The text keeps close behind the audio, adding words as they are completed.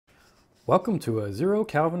Welcome to a Zero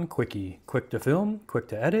Kelvin Quickie. Quick to film, quick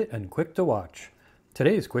to edit, and quick to watch.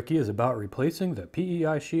 Today's Quickie is about replacing the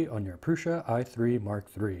PEI sheet on your Prusa i3 Mark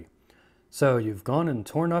III. So you've gone and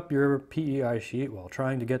torn up your PEI sheet while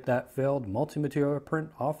trying to get that failed multi-material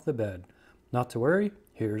print off the bed. Not to worry,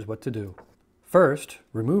 here's what to do. First,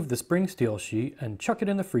 remove the spring steel sheet and chuck it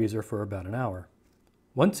in the freezer for about an hour.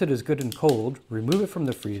 Once it is good and cold, remove it from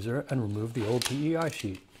the freezer and remove the old PEI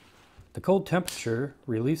sheet. The cold temperature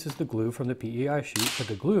releases the glue from the PEI sheet, but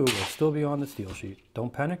the glue will still be on the steel sheet.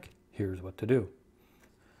 Don't panic, here's what to do.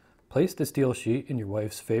 Place the steel sheet in your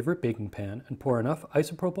wife's favorite baking pan and pour enough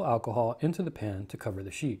isopropyl alcohol into the pan to cover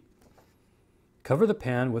the sheet. Cover the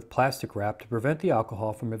pan with plastic wrap to prevent the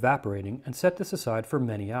alcohol from evaporating and set this aside for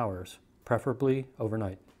many hours, preferably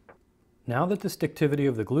overnight. Now that the sticktivity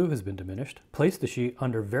of the glue has been diminished, place the sheet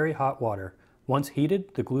under very hot water. Once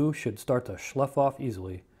heated, the glue should start to slough off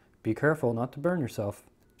easily. Be careful not to burn yourself.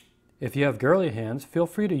 If you have girly hands, feel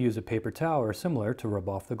free to use a paper towel or similar to rub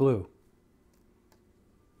off the glue.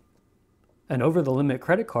 An over-the-limit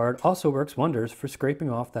credit card also works wonders for scraping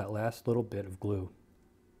off that last little bit of glue.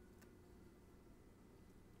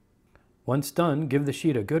 Once done, give the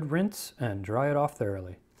sheet a good rinse and dry it off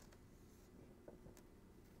thoroughly.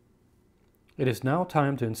 It is now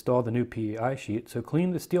time to install the new PEI sheet, so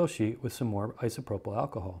clean the steel sheet with some more isopropyl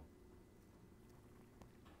alcohol.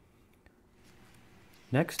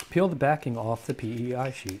 Next, peel the backing off the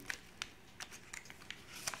PEI sheet.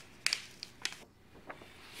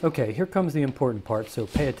 Okay, here comes the important part, so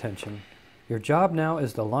pay attention. Your job now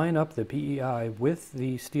is to line up the PEI with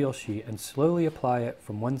the steel sheet and slowly apply it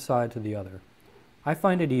from one side to the other. I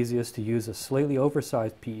find it easiest to use a slightly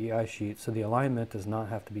oversized PEI sheet so the alignment does not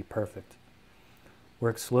have to be perfect.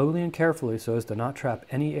 Work slowly and carefully so as to not trap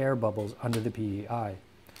any air bubbles under the PEI.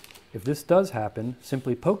 If this does happen,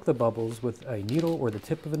 simply poke the bubbles with a needle or the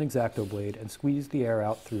tip of an X-Acto blade and squeeze the air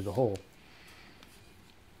out through the hole.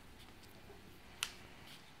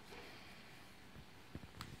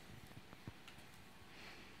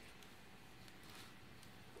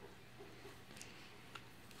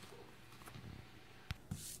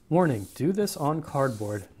 Warning, do this on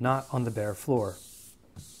cardboard, not on the bare floor.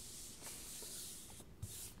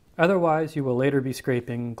 Otherwise, you will later be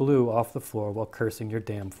scraping glue off the floor while cursing your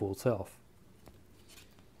damn fool self.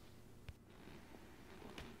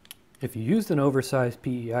 If you used an oversized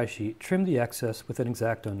PEI sheet, trim the excess with an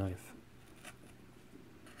X-Acto knife.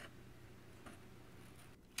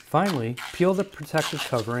 Finally, peel the protective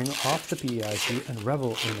covering off the PEI sheet and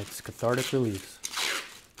revel in its cathartic release.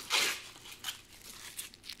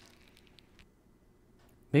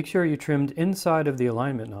 Make sure you trimmed inside of the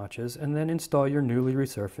alignment notches and then install your newly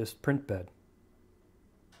resurfaced print bed.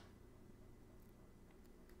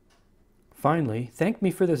 Finally, thank me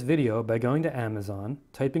for this video by going to Amazon,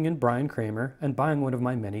 typing in Brian Kramer, and buying one of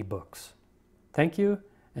my many books. Thank you,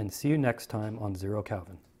 and see you next time on Zero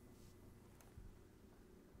Kelvin.